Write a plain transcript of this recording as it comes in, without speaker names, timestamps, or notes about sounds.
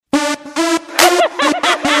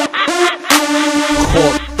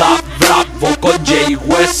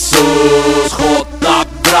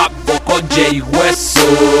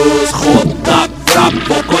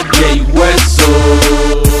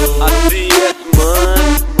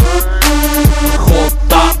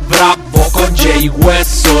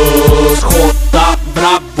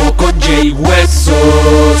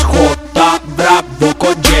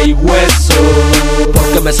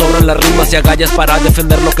las rimas y agallas para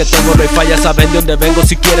defender lo que tengo. No hay fallas, saben de dónde vengo.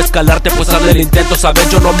 Si quieres calarte, pues haz el intento. Saben,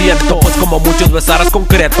 yo no miento, pues como muchos besarás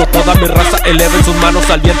concreto. Toda mi raza eleven sus manos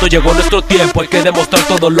al viento. Llegó nuestro tiempo, hay que demostrar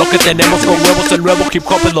todo lo que tenemos. Con huevos el nuevo hip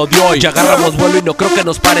hop es lo de hoy. Ya agarramos vuelo y no creo que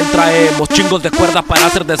nos paren. Traemos chingos de cuerda para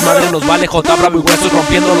hacer desmadre. Nos vale J.Bravo y Huesos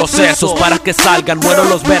rompiendo los sesos. Para que salgan buenos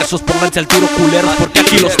los versos, pónganse al tiro culeros porque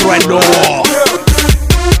aquí los trueno.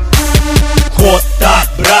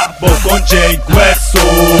 J.Bravo con J.Huesos.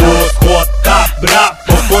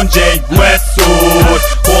 J.Bravo con J.Huesos.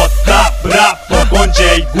 J.Bravo con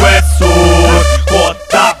J.Huesos.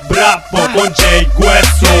 J.Bravo con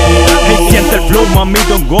J.Huesos. Hey, siente el flow, mami,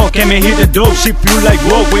 don't go. Can me hit the dope? She feel like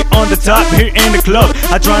whoa, we on the top here in the club.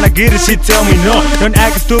 I tryna get it, she tell me no. Don't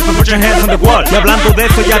act stupid, put your hands on the wall. Y hablando de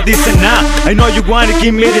eso ya dice nah. I know you wanna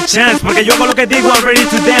give me the chance, porque yo con lo que digo I'm ready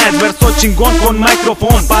to dance. Verso chingón con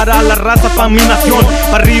micrófono para la raza, pa' mi nación.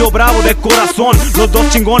 Pa' Río Bravo de corazón, los dos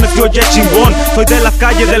chingones que oye chingón. Soy de las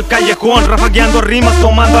calles del callejón, rafagueando rimas,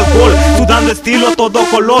 tomando alcohol, sudando estilo a todo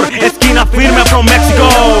color. Esquina firme from Mexico.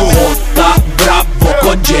 J.Bravo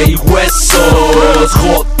con J.Huesos.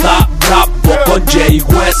 J.Bravo con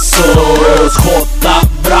J.Huesos.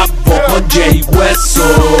 J.Bravo con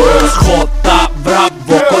J.Huesos.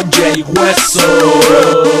 J.Bravo con J.Huesos.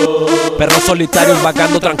 Perros solitarios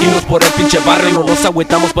vagando tranquilos por el pinche barrio. No nos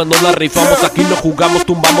agüitamos pues nos la rifamos. Aquí no jugamos,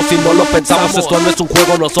 tumbamos y no lo pensamos. Esto no es un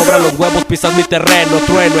juego, nos sobran los huevos. Pisas mi terreno,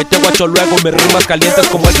 trueno y te guacho luego. Mis rimas calientes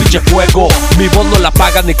como el pinche fuego. Mi voz no la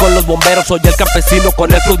pagas ni con los bomberos. Soy el campesino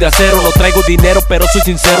con el flow de acero. No traigo dinero pero soy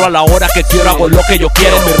sincero. A la hora que quiero hago lo que yo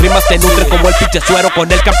quiero. Mis rimas te nutren como el pinche suero.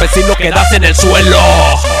 Con el campesino quedas en el suelo.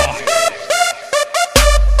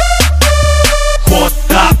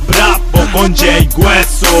 J.Bravo con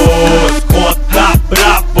J.Huesos.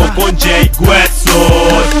 J.Bravo con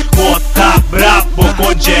J.Huesos. J.Bravo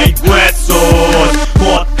con J.Huesos.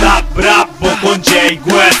 J.Bravo con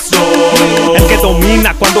J.Huesos. El que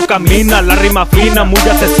domina cuando camina, la rima fina, muy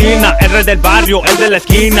asesina. El rey del barrio, el de la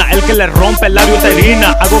esquina, el que le rompe el labio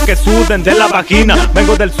uterina. Hago que suden de la vagina.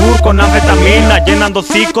 Vengo del sur con anfetamina, llenando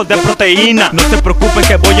hocicos de proteína. No se preocupen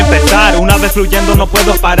que voy a empezar. Una vez fluyendo no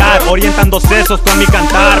puedo parar, orientando sesos con mi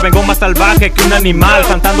cantar. Vengo más salvaje que un animal,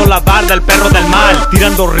 cantando la barda del perro del mal.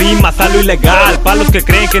 Tirando rimas a lo ilegal, pa' los que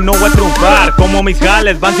creen que no voy a triunfar. Como mis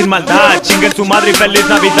gales van sin maldad, chinguen su madre y feliz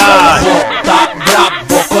Navidad.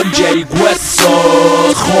 J.Bravo con